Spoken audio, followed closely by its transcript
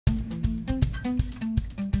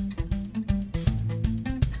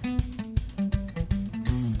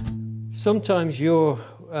Sometimes you're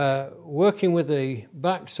working with a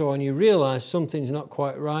back saw and you realize something's not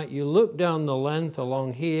quite right. You look down the length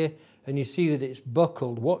along here and you see that it's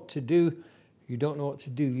buckled. What to do? You don't know what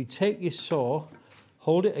to do. You take your saw,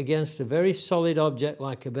 hold it against a very solid object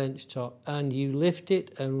like a bench top, and you lift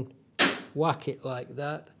it and whack it like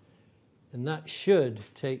that, and that should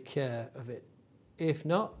take care of it. If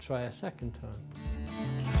not, try a second time.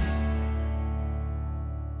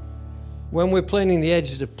 When we're planing the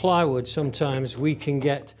edges of plywood, sometimes we can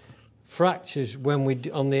get fractures when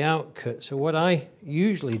on the outcut. So what I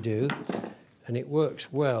usually do, and it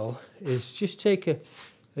works well, is just take a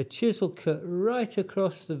chisel cut right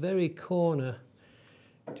across the very corner.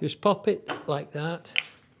 Just pop it like that,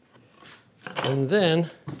 and then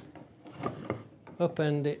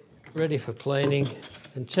upend it, ready for planing,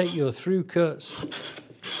 and take your through cuts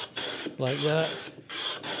like that,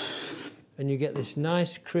 and you get this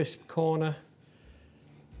nice crisp corner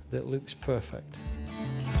that looks perfect.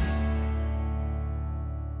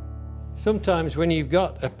 Sometimes when you've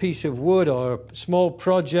got a piece of wood or a small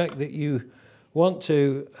project that you want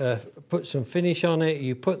to put some finish on it,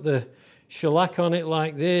 you put the shellac on it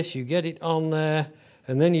like this, you get it on there,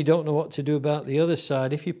 and then you don't know what to do about the other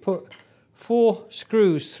side. If you put 4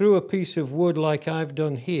 screws through a piece of wood like I've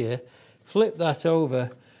done here, flip that over,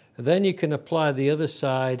 then you can apply the other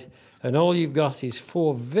side, and all you've got is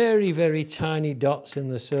 4 very, very tiny dots in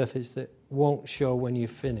the surface that won't show when you've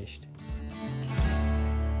finished.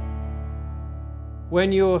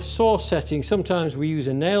 When you're saw setting, sometimes we use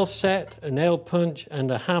a nail set, a nail punch, and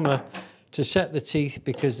a hammer to set the teeth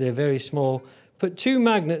because they're very small. Put 2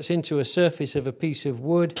 magnets into a surface of a piece of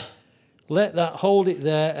wood, let that hold it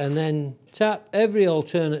there, and then tap every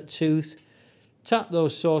alternate tooth, tap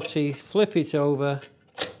those saw teeth, flip it over,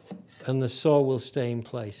 and the saw will stay in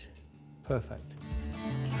place. Perfect.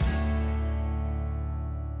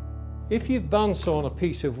 If you've bandsawn a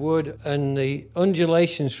piece of wood and the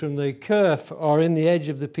undulations from the kerf are in the edge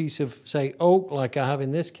of the piece of, say, oak, like I have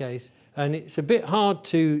in this case, and it's a bit hard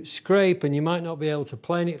to scrape and you might not be able to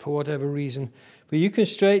plane it for whatever reason, but you can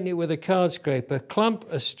straighten it with a card scraper, clamp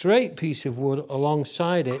a straight piece of wood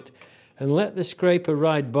alongside it and let the scraper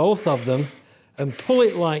ride both of them and pull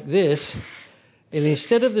it like this, and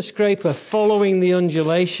instead of the scraper following the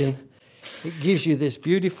undulation, it gives you this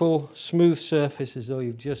beautiful smooth surface as though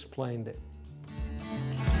you've just planed it.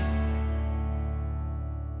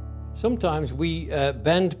 Sometimes we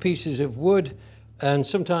bend pieces of wood, and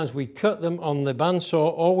sometimes we cut them on the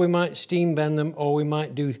bandsaw, or we might steam bend them, or we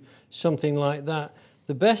might do something like that.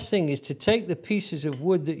 The best thing is to take the pieces of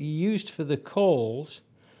wood that you used for the coals,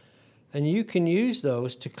 and you can use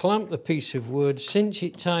those to clamp the piece of wood, cinch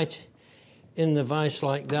it tight in the vise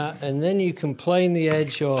like that, and then you can plane the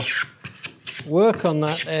edge or work on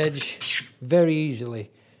that edge very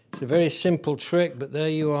easily. It's a very simple trick, but there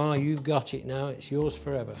you are, you've got it now, it's yours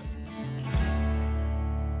forever.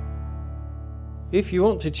 If you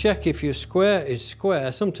want to check if your square is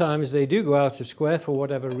square, sometimes they do go out of square for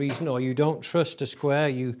whatever reason, or you don't trust a square,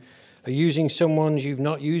 you are using some ones you've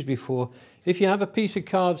not used before. If you have a piece of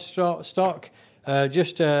card stock,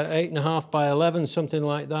 just 8.5 by 11, something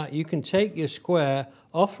like that, you can take your square,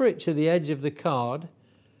 offer it to the edge of the card,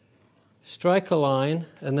 strike a line,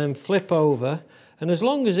 and then flip over. And as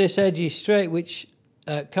long as this edge is straight, which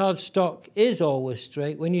cardstock is always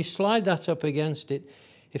straight, when you slide that up against it,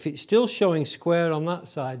 if it's still showing square on that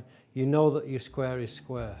side, you know that your square is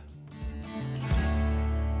square.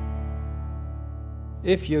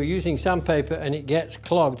 If you're using sandpaper and it gets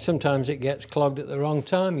clogged, sometimes it gets clogged at the wrong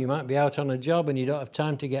time. You might be out on a job and you don't have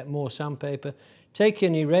time to get more sandpaper. Take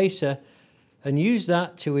an eraser and use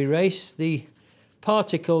that to erase the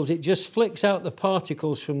particles. It just flicks out the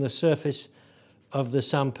particles from the surface of the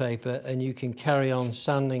sandpaper, and you can carry on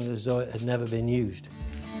sanding as though it had never been used.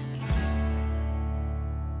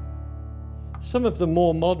 Some of the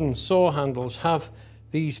more modern saw handles have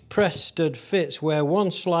these press stud fits where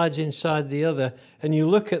one slides inside the other, and you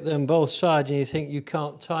look at them both sides and you think you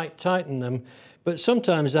can't tighten them, but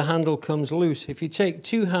sometimes the handle comes loose. If you take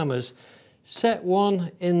 2 hammers, set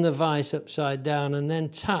one in the vise upside down and then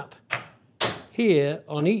tap here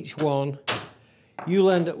on each one, you'll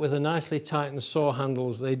end up with a nicely tightened saw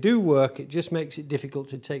handles. They do work, it just makes it difficult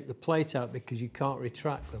to take the plate out because you can't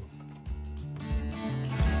retract them.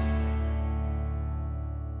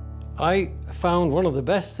 I found one of the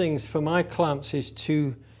best things for my clamps is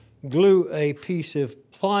to glue a piece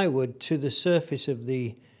of plywood to the surface of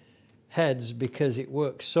the heads because it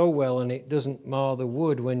works so well and it doesn't mar the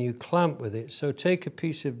wood when you clamp with it. So take a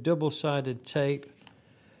piece of double-sided tape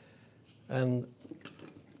and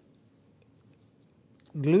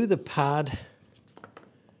glue the pad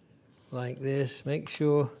like this. Make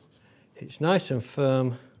sure it's nice and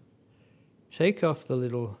firm. Take off the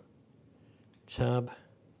little tab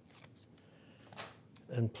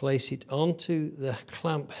and place it onto the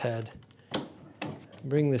clamp head.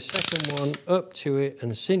 Bring the second one up to it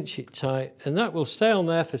and cinch it tight, and that will stay on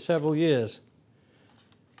there for several years.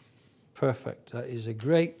 Perfect. That is a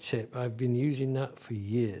great tip. I've been using that for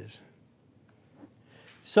years.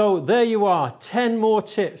 So there you are, 10 more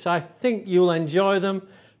tips. I think you'll enjoy them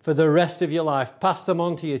for the rest of your life. Pass them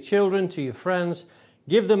on to your children, to your friends.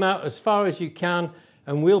 Give them out as far as you can,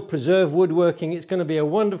 and we'll preserve woodworking. It's going to be a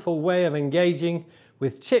wonderful way of engaging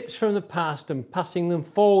with tips from the past and passing them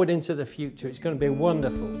forward into the future. It's going to be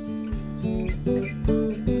wonderful.